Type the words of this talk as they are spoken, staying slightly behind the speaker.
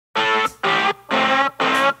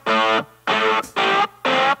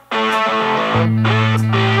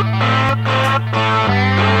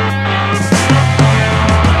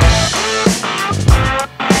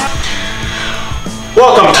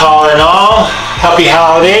Happy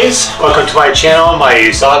holidays! Welcome to my channel,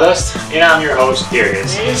 my Sawdust, and I'm your host,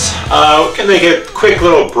 Darius. We're gonna make a quick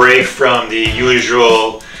little break from the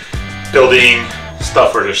usual building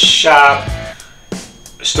stuff for the shop,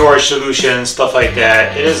 storage solutions, stuff like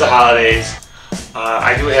that. It is the holidays.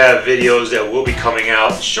 I do have videos that will be coming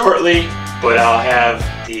out shortly, but I'll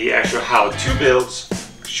have the actual how-to builds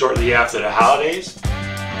shortly after the holidays.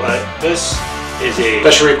 But this is a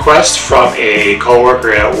special request from a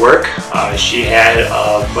co-worker at work. She had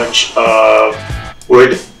a bunch of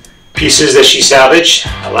wood pieces that she salvaged,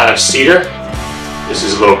 a lot of cedar. This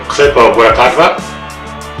is a little clip of what I'm talking about.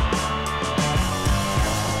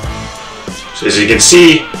 So as you can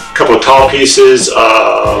see, a couple of tall pieces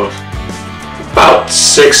of about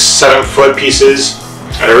 6-7 foot pieces.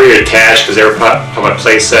 I already attached because they were from a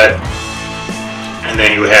play set. And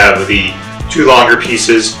then you have the 2 longer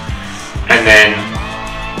pieces, and then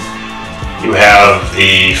you have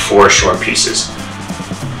the 4 short pieces.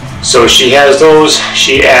 So she has those.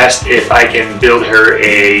 She asked if I can build her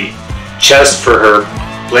a chest for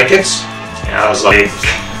her blankets, and I was like,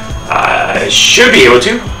 I should be able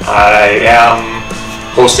to. I am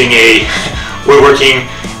hosting a woodworking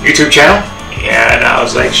YouTube channel, and I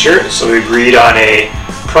was like, sure. So we agreed on a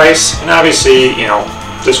price, and obviously, you know,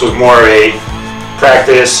 this was more of a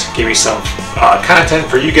practice, give me some content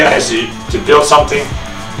for you guys to build something.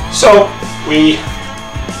 So we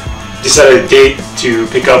decided a date to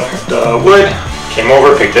pick up the wood, came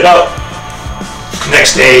over, picked it up.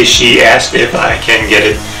 Next day she asked if I can get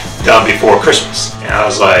it done before Christmas, and I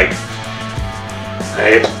was like,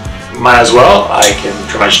 I might as well. I can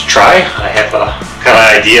pretty much try. I have a kind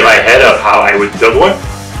of idea in my head of how I would build one,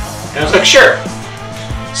 and I was like, sure.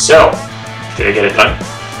 So did I get it done?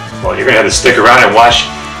 Well, you're gonna have to stick around and watch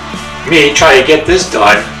me try to get this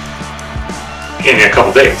done in a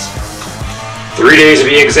couple days. 3 days to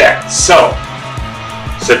be exact. So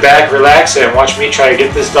sit back, relax, and watch me try to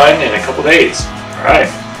get this done in a couple days. All right.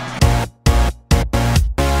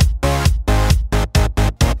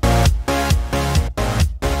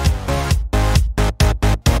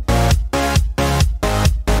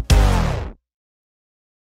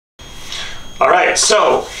 Alright,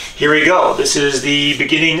 so here we go. This is the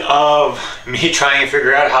beginning of me trying to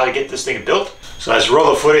figure out how to get this thing built. So let's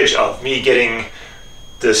roll the footage of me getting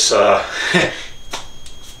this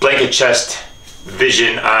blanket chest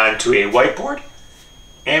vision onto a whiteboard,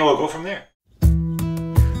 and we'll go from there.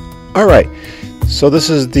 Alright, so this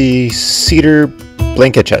is the cedar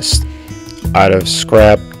blanket chest out of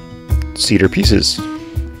scrap cedar pieces.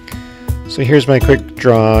 So here's my quick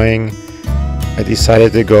drawing. I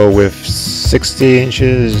decided to go with 60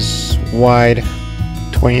 inches wide,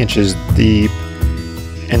 20 inches deep,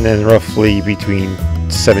 and then roughly between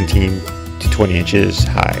 17 to 20 inches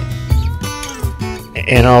high.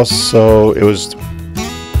 And also it was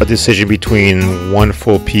a decision between 1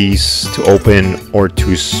 full piece to open or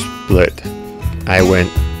 2 split. I went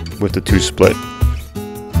with the 2 split.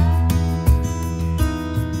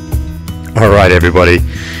 Alright everybody,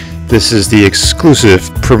 this is the exclusive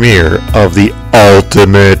premiere of the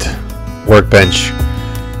ultimate workbench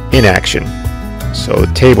in action. So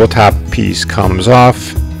the tabletop piece comes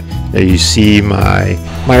off. There you see my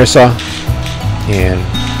miter saw, and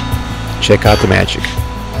check out the magic.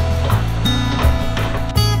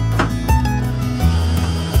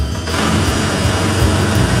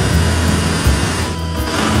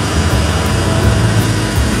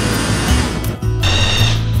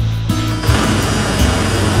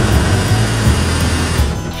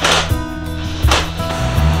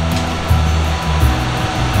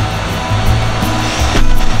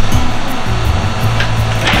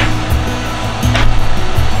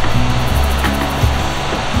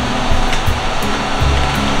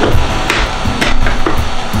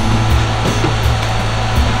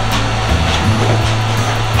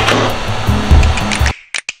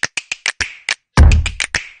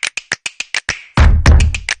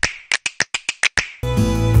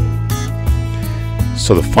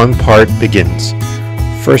 So the fun part begins.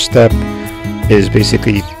 First step is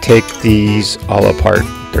basically take these all apart.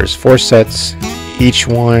 There's 4 sets. Each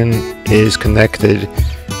one is connected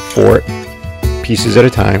 4 pieces at a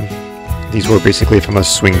time. These were basically from a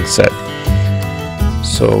swing set.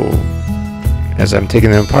 So as I'm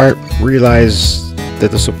taking them apart, realize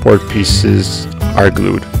that the support pieces are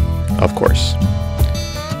glued, of course.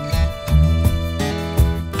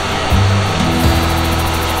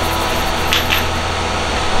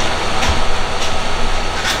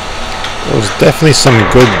 It was definitely some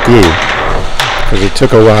good glue, because it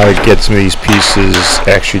took a while to get some of these pieces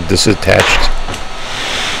actually disattached.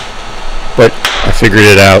 But I figured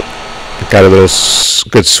it out. It got a little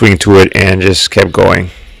good swing to it and just kept going.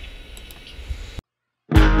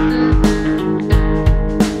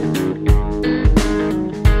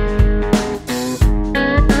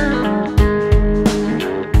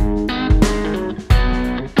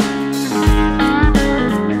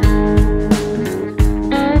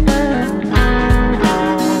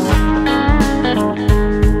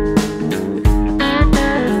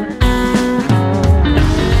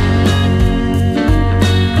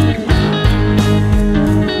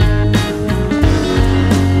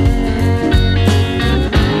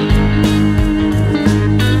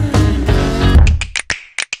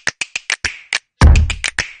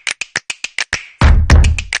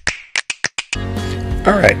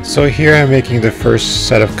 Alright, so here I'm making the first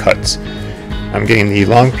set of cuts. I'm getting the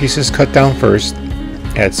long pieces cut down first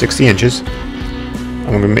at 60 inches.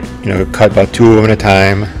 I'm going to cut about 2 of them at a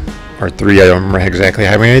time, or 3, I don't remember exactly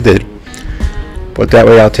how many I did. But that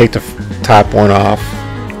way I'll take the top one off,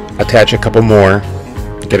 attach a couple more,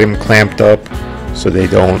 get them clamped up so they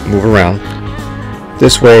don't move around.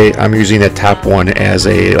 This way I'm using the top one as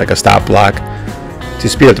like a stop block to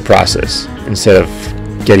speed up the process, instead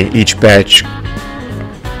of getting each batch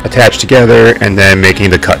attached together and then making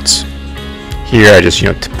the cuts. Here I just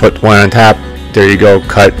put one on top, there you go,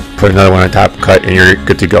 cut, put another one on top, cut, and you're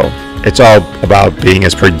good to go. It's all about being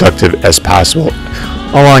as productive as possible,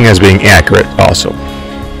 along as being accurate also.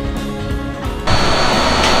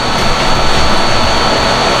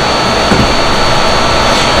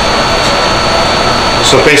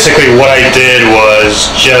 So basically what I did was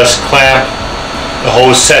just clamp the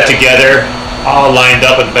whole set together, all lined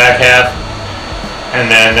up in the back half. And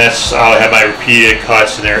then I'll have my repeated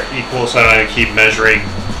cuts, and they're equal, so I don't have to keep measuring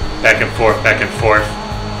back and forth, back and forth.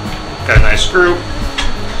 Got a nice screw.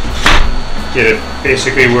 Get it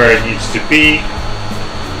basically where it needs to be.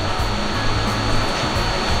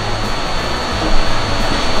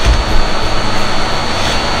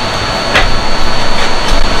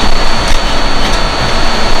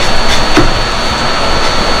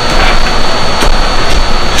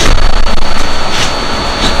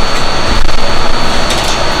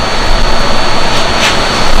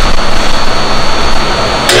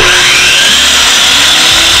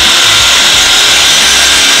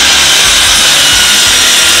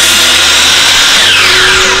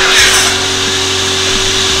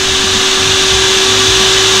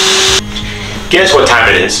 Guess what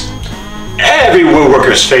time it is? Every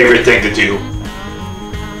woodworker's favorite thing to do.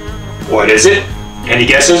 What is it? Any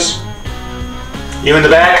guesses? You in the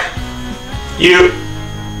back? You?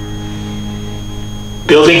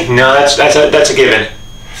 Building? No, that's a given.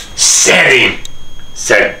 Sanding,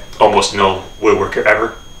 said almost no woodworker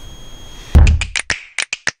ever.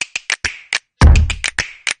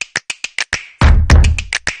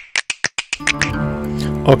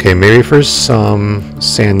 Okay, maybe for some,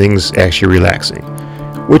 sanding's actually relaxing,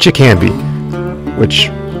 which it can be, which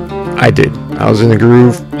I did. I was in the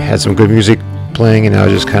groove, had some good music playing, and I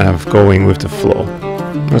was just kind of going with the flow.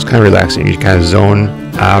 It was kind of relaxing. You kind of zone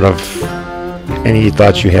out of any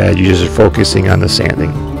thoughts you had. You're just focusing on the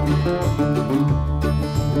sanding.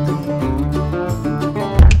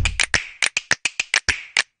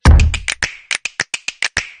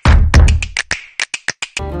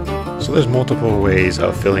 So there's multiple ways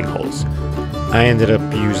of filling holes. I ended up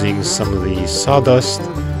using some of the sawdust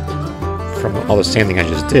from all the sanding I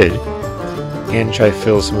just did and try to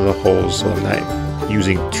fill some of the holes so I'm not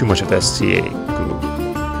using too much of that CA glue.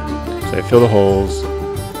 So I fill the holes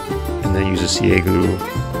and then use the CA glue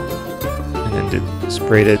and then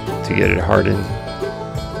sprayed it to get it hardened,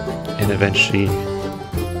 and eventually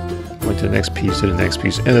went to the next piece,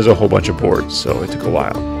 and there's a whole bunch of boards, so it took a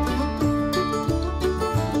while.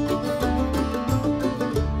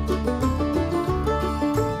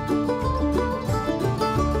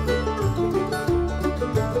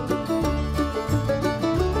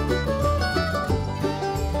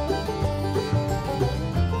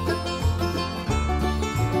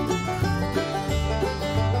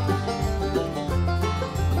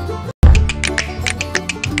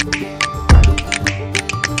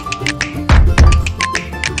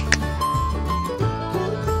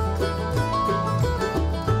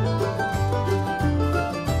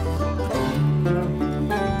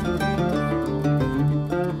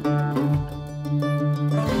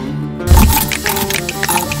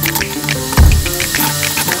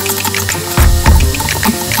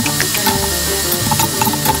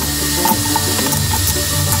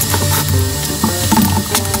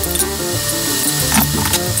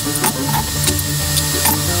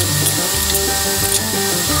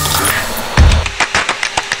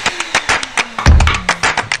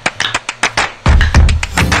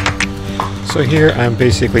 So here I'm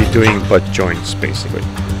basically doing butt joints basically.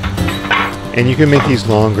 And you can make these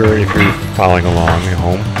longer if you're following along at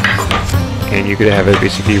home. And you could have it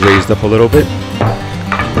basically raised up a little bit.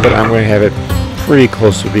 But I'm going to have it pretty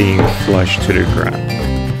close to being flush to the ground.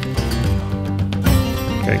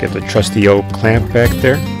 Gotta get the trusty old clamp back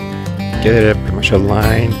there. Get it pretty much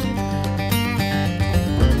aligned.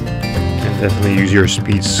 And definitely use your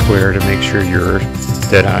speed square to make sure you're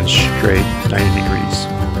dead on straight, 90 degrees.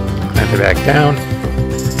 Clamp it back down.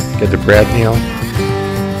 Get the brad nail.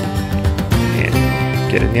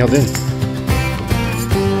 And get it nailed in.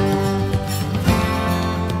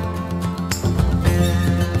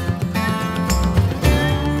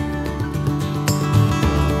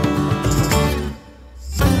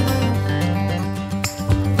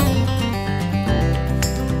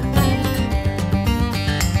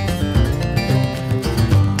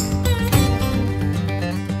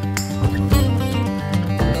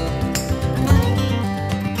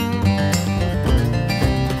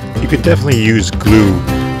 You could definitely use glue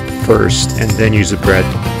first and then use a brad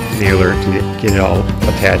nailer to get it all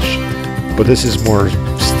attached, but this is more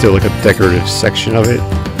still like a decorative section of it.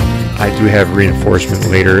 I do have reinforcement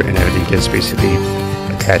later and everything gets basically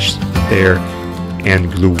attached there, and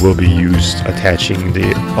glue will be used attaching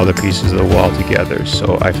the other pieces of the wall together,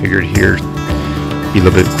 so I figured here be a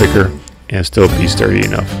little bit quicker and still be sturdy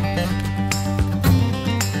enough.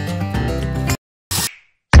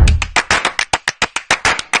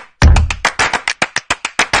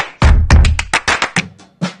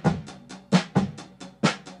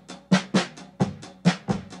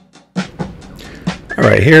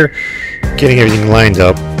 Alright, here, getting everything lined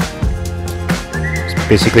up. It's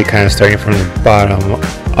basically kind of starting from the bottom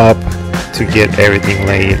up to get everything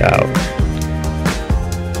laid out.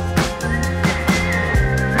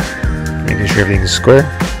 Making sure everything's square.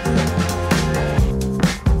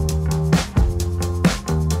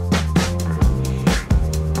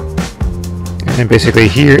 And then basically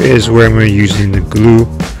here is where I'm using the glue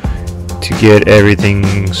to get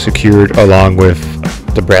everything secured along with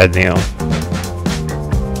the brad nail.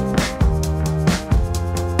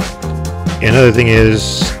 Another thing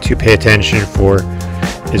is to pay attention for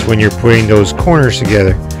is when you're putting those corners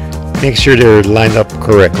together, make sure they're lined up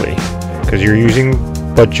correctly, because you're using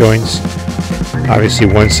butt joints. Obviously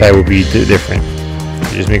one side will be different.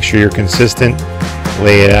 Just make sure you're consistent,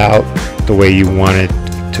 lay it out the way you want it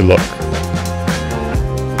to look.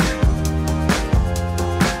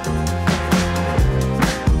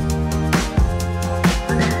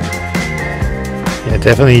 Yeah,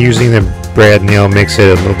 definitely using the brad nail makes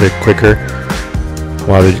it a little bit quicker.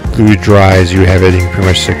 While the glue dries, you have everything pretty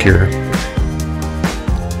much secure.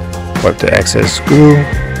 Wipe the excess glue.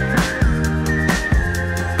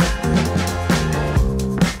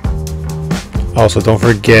 Also, don't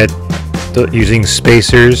forget using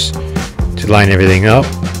spacers to line everything up.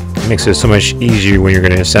 It makes it so much easier when you're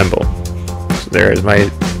going to assemble. So there's my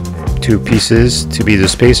two pieces to be the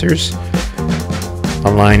spacers.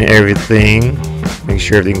 Align everything. Make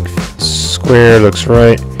sure everything square looks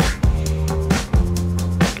right.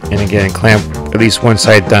 And again, clamp at least one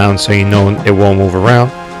side down so you know it won't move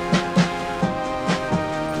around.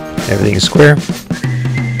 Everything is square.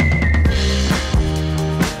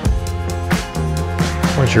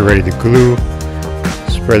 Once you're ready to glue,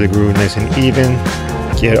 spread the glue nice and even.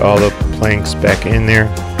 Get all the planks back in there.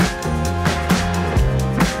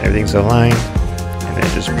 Everything's aligned. And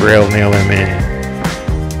then just braille nail them in.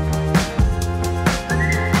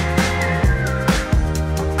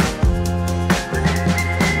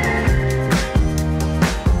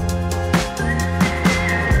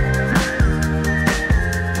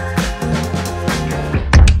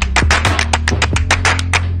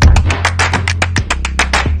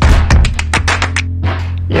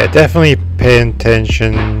 Yeah, definitely pay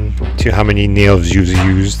attention to how many nails you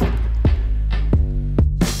used. So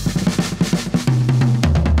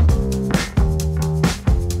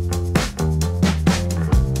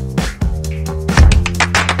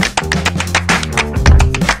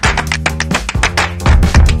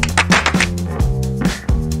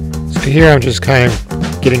here I'm just kind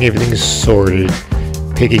of getting everything sorted,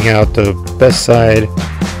 picking out the best side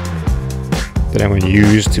that I'm going to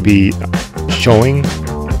use to be showing,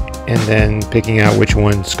 and then picking out which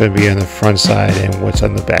one's going to be on the front side and what's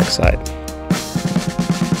on the back side.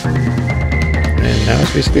 And now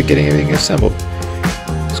it's basically getting everything assembled.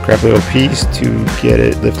 Scrap a little piece to get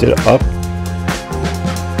it lifted up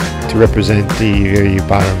to represent the very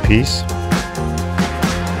bottom piece.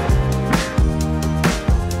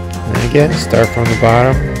 And then again, start from the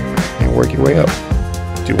bottom and work your way up.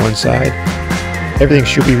 Do one side. Everything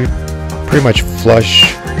should be pretty much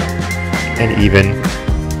flush and even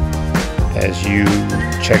as you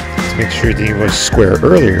check to make sure everything was square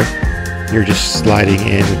earlier, you're just sliding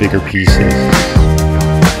in the bigger pieces.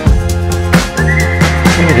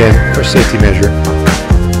 And again, for safety measure,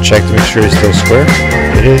 check to make sure it's still square.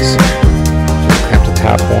 It is. Just clamp the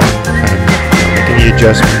top one, kind of make any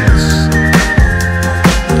adjustments.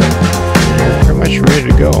 And you're pretty much ready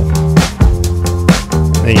to go.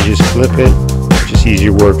 And then you just flip it. It's just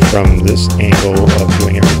easier work from this angle of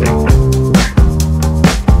doing everything.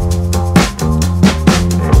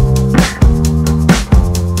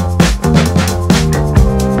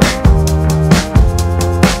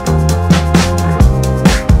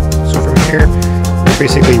 You're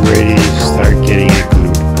basically ready to start getting it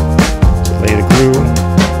glued. So lay the glue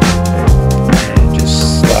and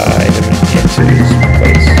just slide them into this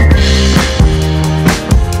place,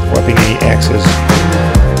 wiping any excess.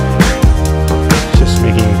 Just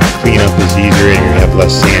making cleanup is easier and you have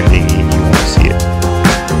less sanding and you won't see it.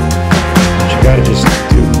 But you gotta just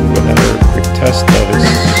do another quick test of it's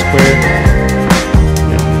square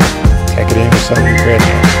and tack it in with some brad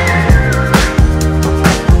nails.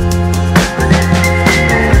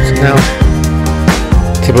 Now,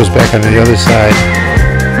 table's back on the other side,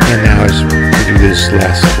 and now as we do this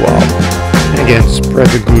last wall. And again, spread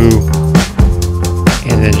the glue,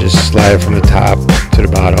 and then just slide it from the top to the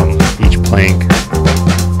bottom, each plank.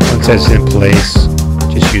 Once that's in place,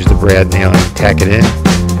 just use the brad nail and tack it in,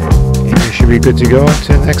 and you should be good to go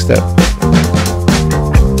to the next step.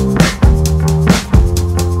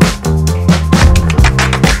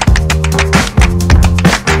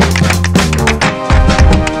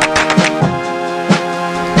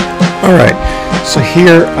 Alright, so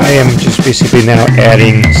here I am just basically now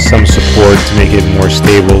adding some support to make it more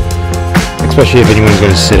stable, especially if anyone's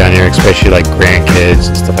going to sit on here, especially like grandkids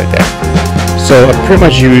and stuff like that. So I pretty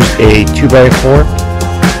much used a 2x4,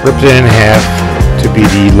 ripped it in half to be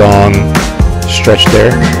the long stretch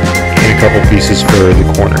there, and a couple pieces for the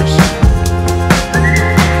corners.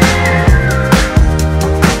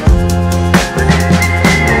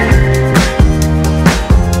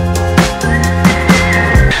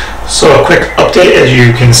 So a quick update, as you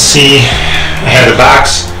can see, I had the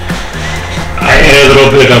box. I added a little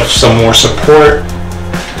bit of some more support.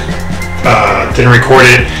 Didn't record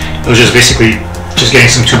it. It was just basically just getting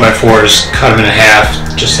some 2x4s, cut them in half,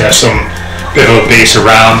 just to have some bit of a base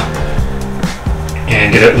around and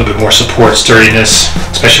get a little bit more support, sturdiness,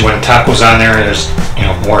 especially when the top goes on there and there's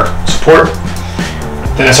more support.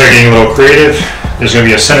 Then I started getting a little creative. There's going to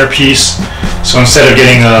be a centerpiece. So instead of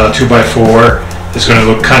getting a 2x4, it's going to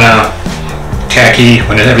look kind of tacky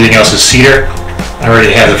when everything else is cedar. I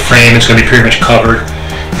already have the frame. It's going to be pretty much covered,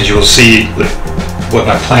 as you will see with what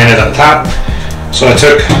my plan is on the top. So I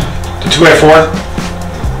took the 2x4.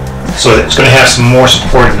 So it's going to have some more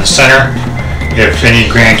support in the center. If any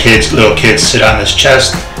grandkids, little kids sit on this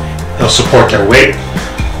chest, they'll support their weight.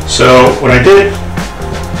 So what I did,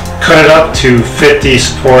 cut it up to fit the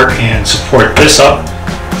support and support this up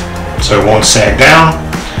so it won't sag down.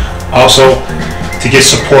 Also, to get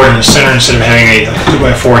support in the center, instead of having a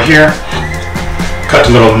 2x4 here, cut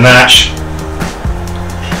the little notch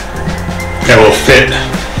that will fit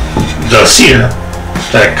the cedar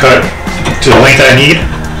that I cut to the length I need,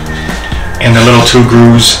 and the little 2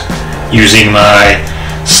 grooves using my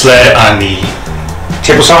sled on the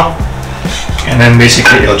table saw, and then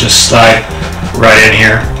basically it'll just slide right in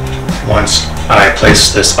here once I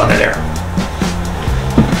place this under there,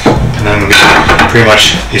 and then pretty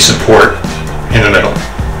much the support in the middle.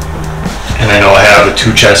 And then I'll have the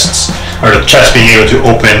 2 chests, or the chest being able to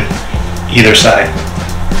open either side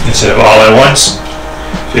instead of all at once.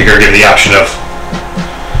 Figure give the option of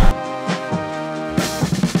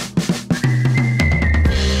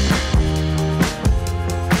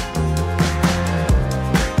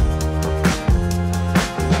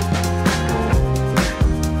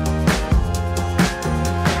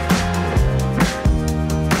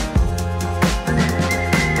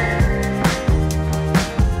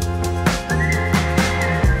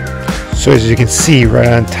So as you can see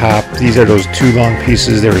right on top, these are those 2 long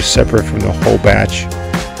pieces. They were separate from the whole batch.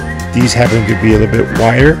 These happen to be a little bit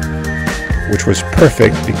wider, which was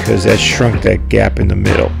perfect because that shrunk that gap in the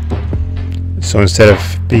middle. So instead of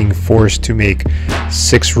being forced to make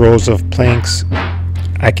 6 rows of planks,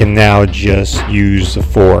 I can now just use the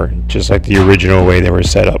 4, just like the original way they were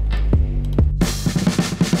set up.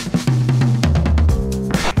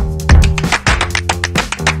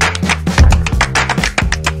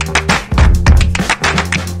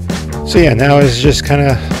 So yeah, now it's just kind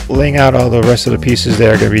of laying out all the rest of the pieces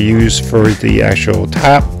that are going to be used for the actual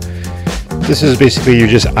top. This is basically you're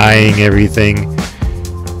just eyeing everything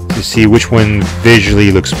to to see which one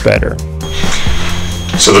visually looks better.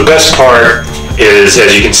 So the best part is,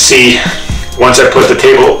 as you can see, once I put the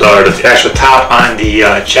table or the actual top on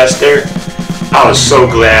the chest there, I was so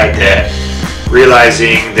glad that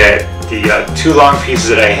realizing that the two long pieces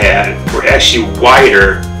that I had were actually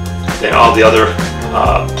wider than all the other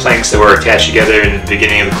planks that were attached together in the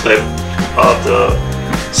beginning of the clip of the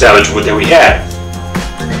salvage wood that we had.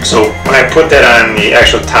 So when I put that on the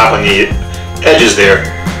actual top on the edges there,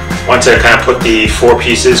 once I kind of put the four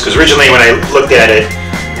pieces, because originally when I looked at it,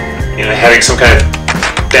 you know, having some kind of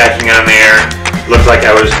backing on there, looked like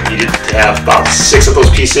I needed to have about 6 of those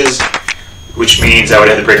pieces, which means I would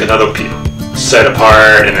have to break another set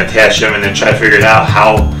apart and attach them and then try to figure it out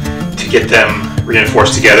how to get them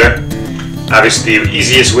reinforced together. Obviously the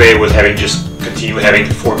easiest way was just continue having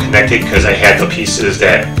the 4 connected, because I had the pieces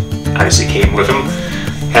that obviously came with them.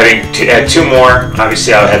 Having to add 2 more,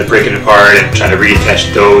 obviously I had to break it apart and try to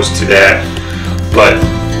reattach those to that. But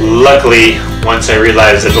luckily, once I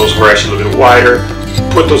realized that those were actually a little bit wider,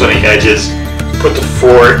 put those on the edges, put the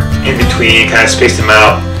 4 in between, kind of spaced them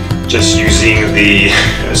out, just using the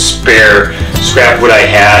spare scrap wood I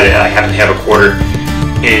had. I happen to have a 1/4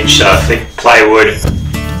 inch thick plywood.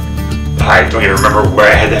 I don't even remember where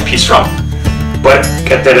I had that piece from, but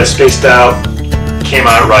got that spaced out, came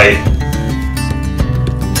out right.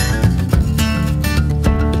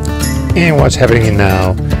 And what's happening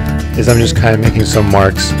now is I'm just kind of making some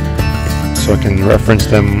marks so I can reference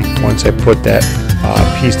them once I put that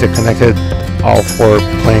piece that connected all 4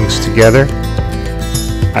 planks together.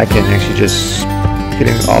 I can actually just get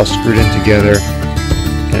it all screwed in together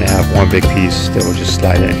and have one big piece that will just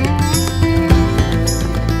slide in.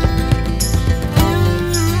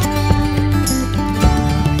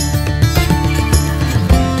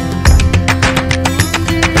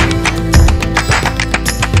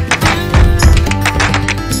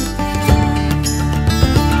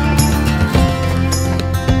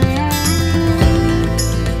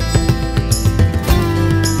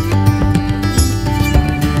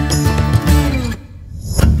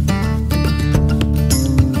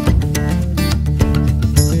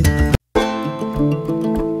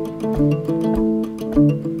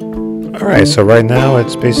 Alright, so right now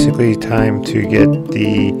it's basically time to get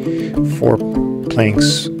the 4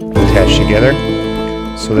 planks attached together.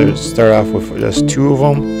 So let's start off with just 2 of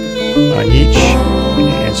them on each,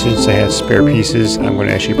 and since I had spare pieces, I'm going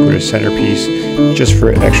to actually put a center piece just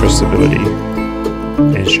for extra stability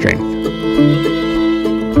and strength.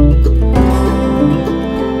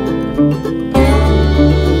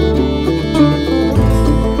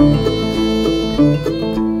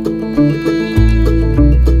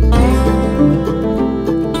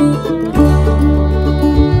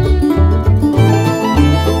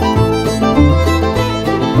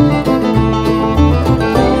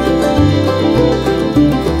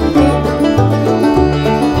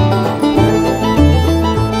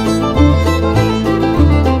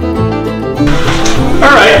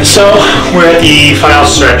 So we're at the final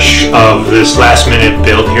stretch of this last minute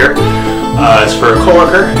build here. It's for a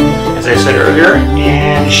coworker, as I said earlier,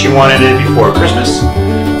 and she wanted it before Christmas.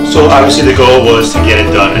 So obviously the goal was to get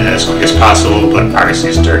it done as quick as possible, but obviously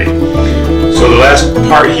it's dirty. So the last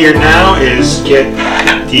part here now is get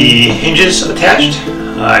the hinges attached.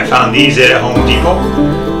 I found these at Home Depot.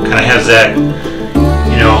 Kind of has that,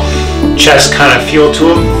 you know, chest kind of feel to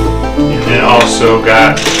them, and then also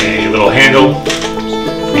got a little handle.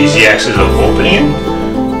 Easy access of opening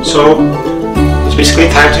it. So it's basically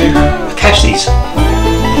time to attach these. So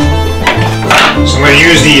I'm going to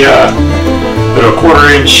use the little 1/4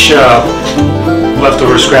 inch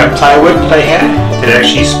leftover scrap plywood that I had that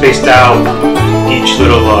actually spaced out each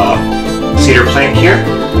little cedar plank here,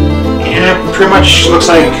 and it pretty much looks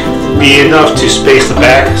like be enough to space the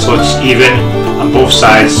back so it's even on both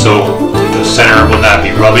sides, so the center will not be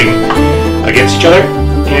rubbing against each other.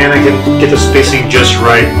 And I can get the spacing just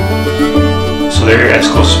right, so they're as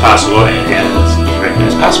close as possible and as even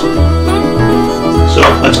as possible. So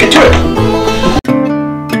let's get to it.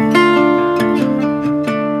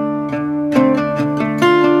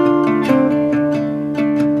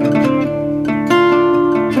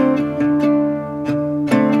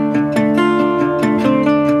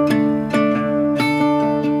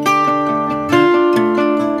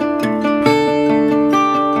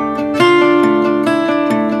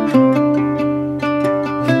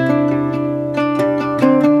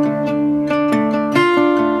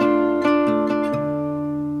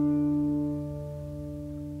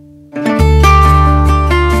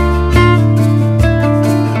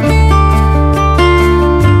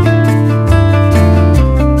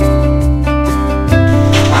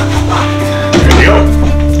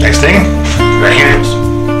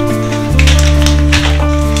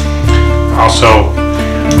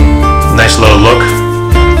 little look.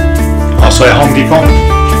 Also at Home Depot,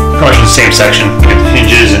 pretty much in the same section. You get the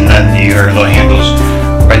hinges and then your little handles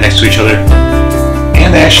right next to each other.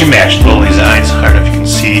 And they actually match the little designs. I don't know if you can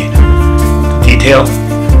see the detail,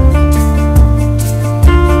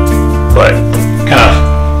 but kind of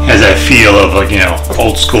has that feel of, like, you know,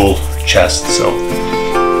 old school chest. So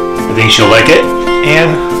I think she'll like it, and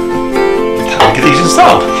time to get these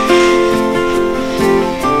installed.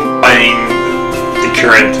 Finding the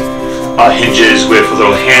current hinges with a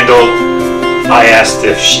little handle, I asked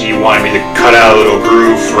if she wanted me to cut out a little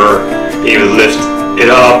groove for being able to lift it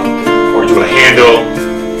up or do a handle.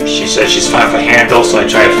 She said she's fine with a handle, so I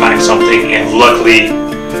tried to find something, and luckily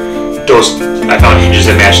I found hinges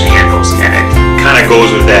that match the handles, and it kind of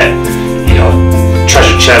goes with that, you know,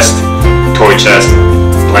 treasure chest, toy chest,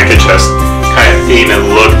 blanket chest kind of theme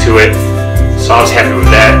and look to it. So I was happy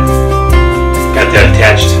with that. Got that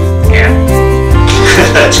attached, and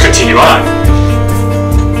let's continue on.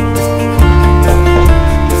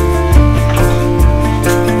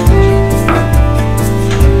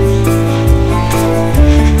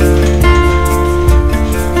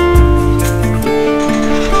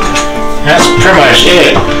 That's pretty much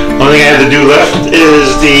it. Only thing I have to do left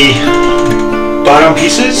is the bottom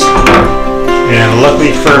pieces, and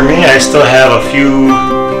luckily for me, I still have a few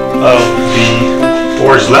of the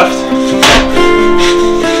boards left.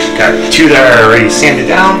 Got two that are already sanded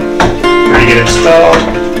down, ready to get installed.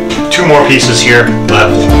 Two more pieces here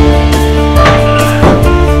left.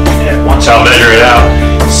 And once I'll measure it out,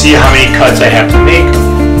 see how many cuts I have to make,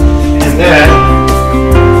 and then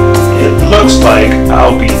it looks like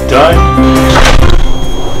I'll be done.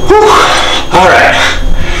 Alright,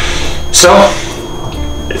 so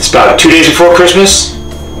it's about 2 days before Christmas,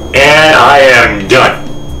 and I am done.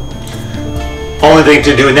 Only thing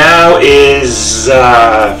to do now is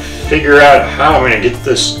figure out how I'm going to get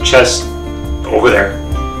this chest over there.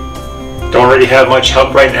 Don't really have much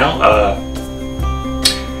help right now.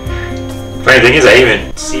 Funny thing is, I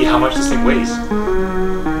even see how much this thing weighs.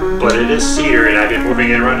 But it is cedar, and I've been moving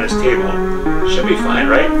it around this table. Should be fine,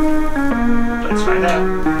 right? Let's find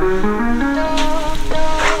out.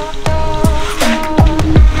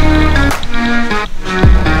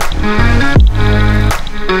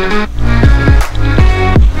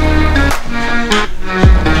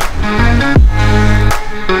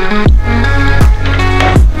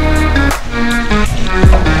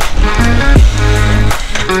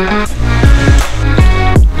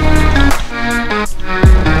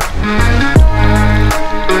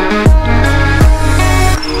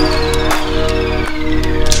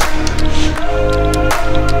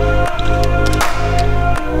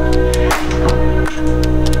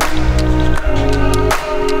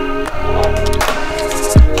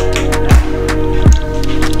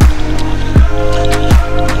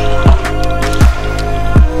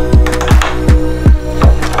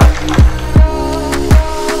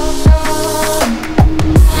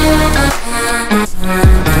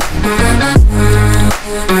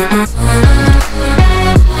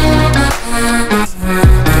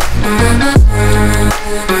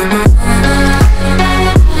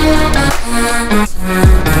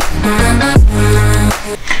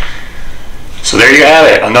 So there you have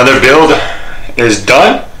it. Another build is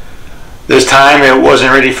done. This time it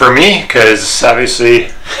wasn't ready for me because obviously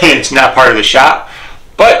it's not part of the shop,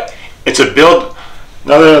 but it's a build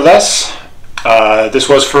nonetheless. This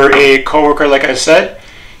was for a coworker, like I said.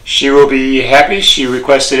 She will be happy. She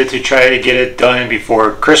requested it to try to get it done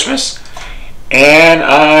before Christmas, and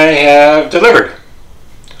I have delivered.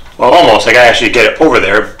 Well, almost. I gotta actually get it over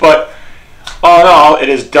there, but all in all, it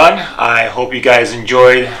is done. I hope you guys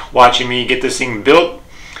enjoyed watching me get this thing built.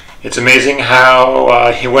 It's amazing how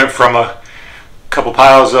it went from a couple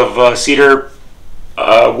piles of cedar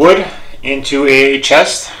wood into a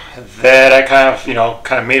chest that I kind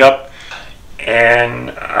of made up,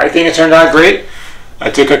 and I think it turned out great.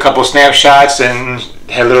 I took a couple snapshots and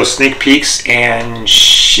had little sneak peeks, and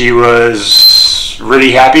she was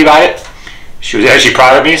really happy about it. She was actually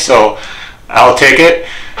proud of me, so I'll take it.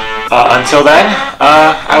 Until then,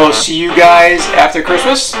 I will see you guys after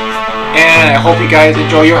Christmas, and I hope you guys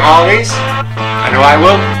enjoy your holidays. I know I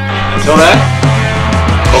will. Until then,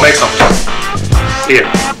 go make something. See ya.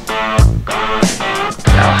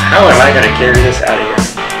 Now, how am I going to carry this out of here?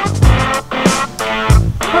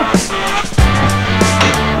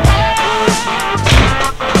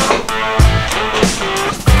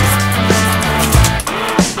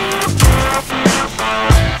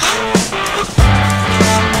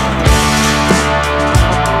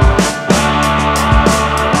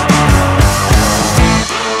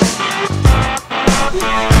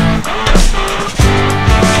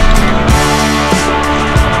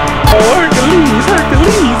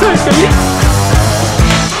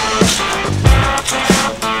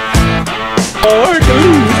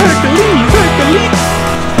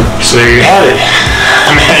 So there you have it.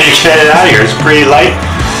 I managed to get it out of here. It's pretty light.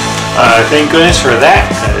 Thank goodness for that,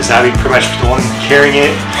 because I'll be pretty much the one carrying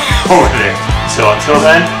it over there. So until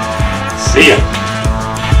then, see ya.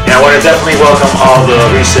 And I want to definitely welcome all the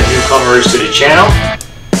recent newcomers to the channel.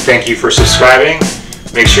 Thank you for subscribing.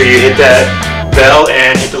 Make sure you hit that bell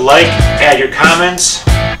and hit the like, add your comments,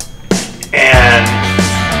 and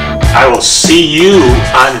I will see you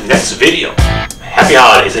on the next video. Happy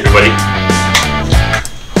holidays, everybody.